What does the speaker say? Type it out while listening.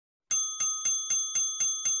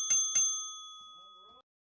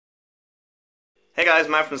Hey guys,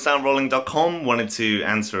 Matt from soundrolling.com. Wanted to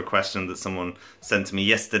answer a question that someone sent to me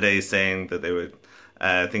yesterday saying that they were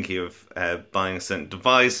thinking of buying a certain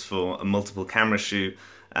device for a multiple camera shoot,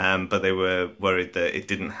 but they were worried that it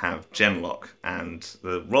didn't have Genlock, and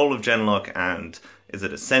the role of Genlock, and is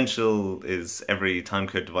it essential? Is every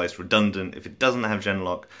timecode device redundant if it doesn't have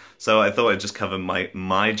Genlock? So I thought I'd just cover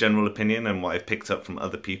my general opinion and what I've picked up from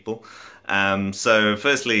other people. So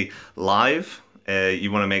firstly, live.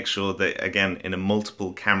 You want to make sure that, again, in a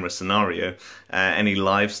multiple camera scenario, any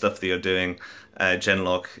live stuff that you're doing,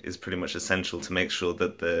 Genlock is pretty much essential to make sure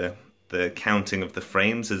that the counting of the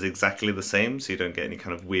frames is exactly the same, so you don't get any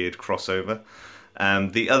kind of weird crossover.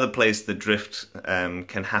 The other place that drift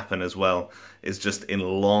can happen as well is just in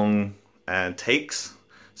long takes.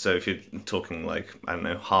 So if you're talking like, I don't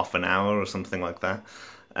know, half an hour or something like that,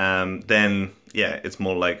 then yeah, it's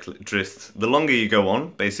more likely drift. The longer you go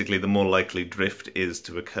on, basically, the more likely drift is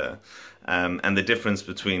to occur. And the difference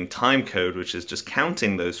between timecode, which is just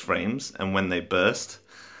counting those frames and when they burst,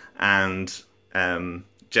 and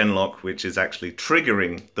Genlock, which is actually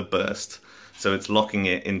triggering the burst. So it's locking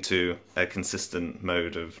it into a consistent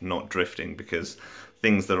mode of not drifting, because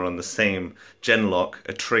things that are on the same Genlock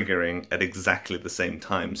are triggering at exactly the same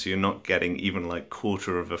time. So you're not getting even like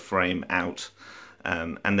quarter of a frame out.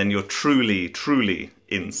 And then you're truly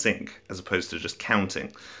in sync, as opposed to just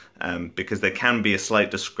counting, because there can be a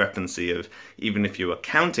slight discrepancy of, even if you are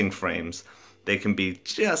counting frames, they can be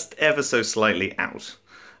just ever so slightly out.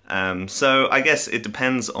 So I guess it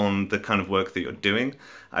depends on the kind of work that you're doing.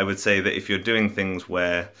 I would say that if you're doing things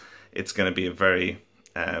where it's going to be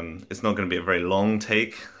it's not going to be a very long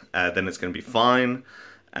take, then it's going to be fine.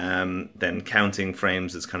 Then counting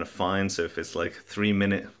frames is kind of fine. So if it's like 3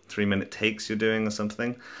 minute takes you're doing or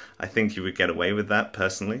something, I think you would get away with that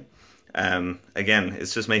personally. Again,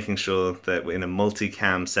 it's just making sure that in a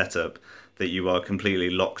multi-cam setup that you are completely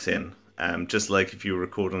locked in. Just like if you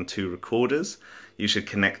record on 2 recorders, you should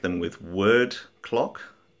connect them with word clock.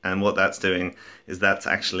 And what that's doing is that's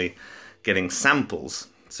actually getting samples.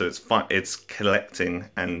 So it's collecting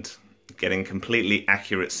and getting completely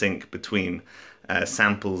accurate sync between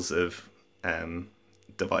samples of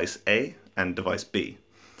device A and device B,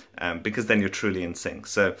 because then you're truly in sync.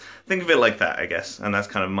 So think of it like that, I guess, and that's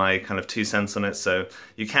kind of my 2 cents on it. So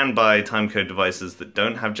you can buy timecode devices that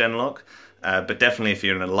don't have Genlock, but definitely if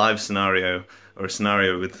you're in a live scenario, or a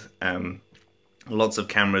scenario with lots of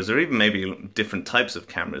cameras, or even maybe different types of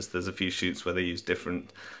cameras. There's a few shoots where they use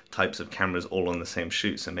different types of cameras all on the same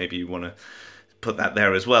shoot, so maybe you want to put that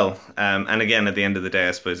there as well. And again, at the end of the day,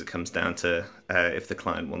 I suppose it comes down to if the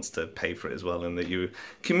client wants to pay for it as well, and that you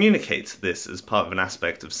communicate this as part of an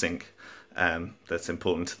aspect of sync that's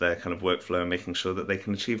important to their kind of workflow and making sure that they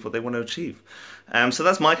can achieve what they want to achieve. So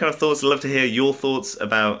that's my kind of thoughts. I'd love to hear your thoughts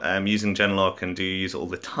about using Genlock, and do you use it all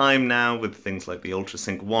the time now with things like the Ultra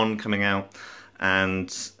Sync 1 coming out?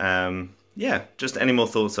 And yeah, just any more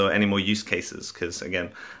thoughts or any more use cases, because again,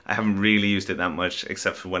 I haven't really used it that much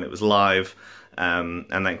except for when it was live. And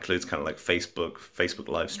that includes kind of like Facebook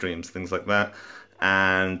live streams, things like that,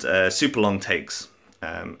 and super long takes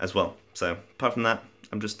as well. So apart from that,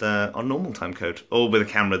 I'm just on normal timecode, or with a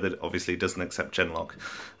camera that obviously doesn't accept Genlock,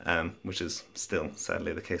 which is still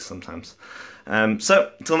sadly the case sometimes.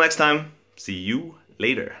 So until next time, see you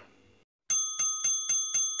later.